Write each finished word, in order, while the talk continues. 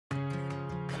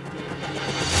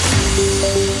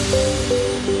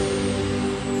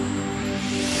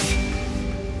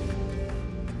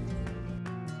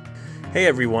Hey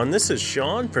everyone, this is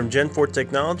Sean from Gen 4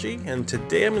 Technology, and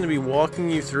today I'm going to be walking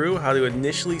you through how to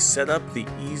initially set up the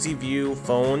EZView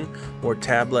phone or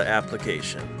tablet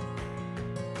application.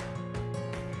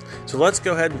 So let's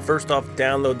go ahead and first off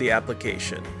download the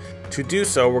application. To do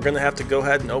so, we're going to have to go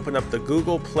ahead and open up the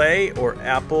Google Play or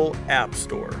Apple App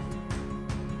Store.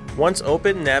 Once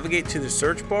open, navigate to the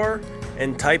search bar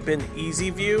and type in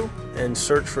EZView and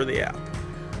search for the app.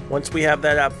 Once we have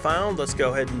that app found, let's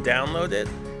go ahead and download it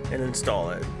and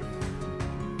install it.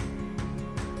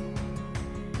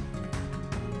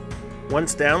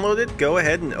 Once downloaded, go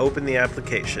ahead and open the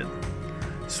application.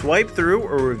 Swipe through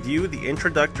or review the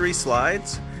introductory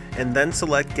slides and then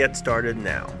select Get Started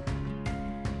Now.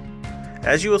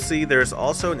 As you will see, there is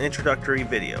also an introductory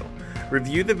video.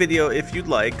 Review the video if you'd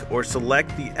like, or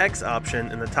select the X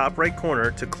option in the top right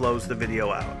corner to close the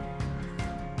video out.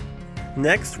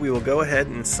 Next, we will go ahead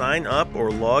and sign up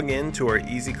or log in to our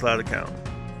EZCloud account.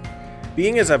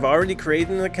 Being as I've already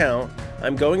created an account,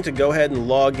 I'm going to go ahead and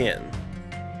log in.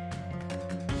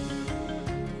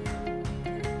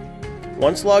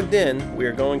 Once logged in, we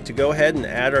are going to go ahead and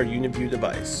add our Uniview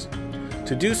device.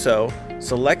 To do so,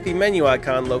 select the menu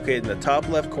icon located in the top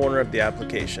left corner of the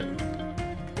application.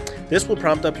 This will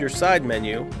prompt up your side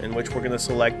menu, in which we're going to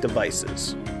select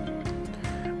Devices.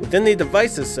 Within the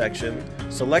Devices section,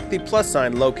 select the plus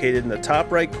sign located in the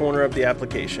top right corner of the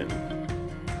application.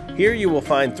 Here you will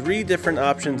find three different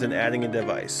options in adding a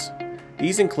device.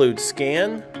 These include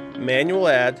Scan, Manual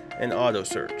Add, and Auto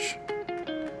Search.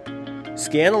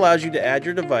 Scan allows you to add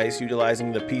your device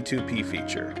utilizing the P2P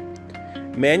feature.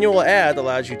 Manual Add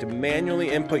allows you to manually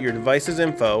input your device's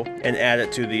info and add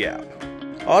it to the app.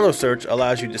 Auto Search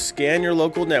allows you to scan your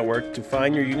local network to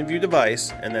find your Uniview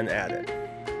device and then add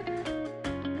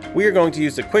it. We are going to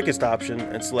use the quickest option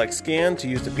and select Scan to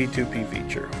use the P2P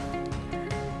feature.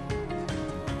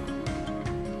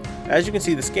 As you can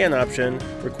see, the scan option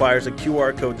requires a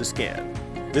QR code to scan.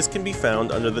 This can be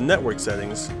found under the network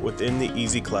settings within the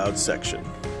EZCloud section.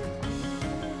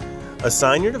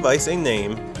 Assign your device a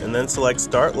name and then select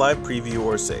Start Live Preview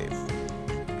or Save.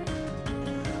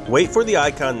 Wait for the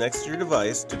icon next to your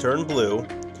device to turn blue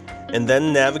and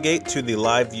then navigate to the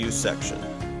Live View section.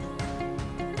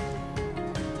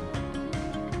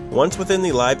 Once within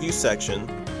the Live View section,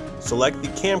 select the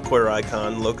camcorder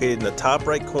icon located in the top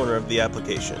right corner of the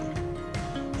application.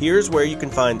 Here's where you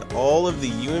can find all of the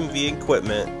UMV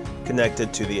equipment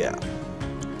connected to the app.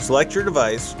 Select your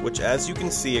device, which as you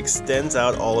can see extends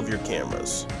out all of your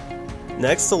cameras.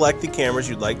 Next, select the cameras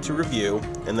you'd like to review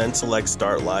and then select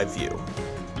Start Live View.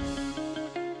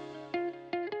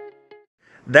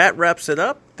 That wraps it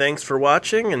up. Thanks for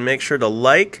watching, and make sure to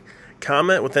like,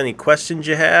 comment with any questions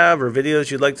you have or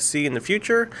videos you'd like to see in the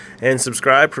future, and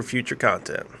subscribe for future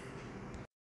content.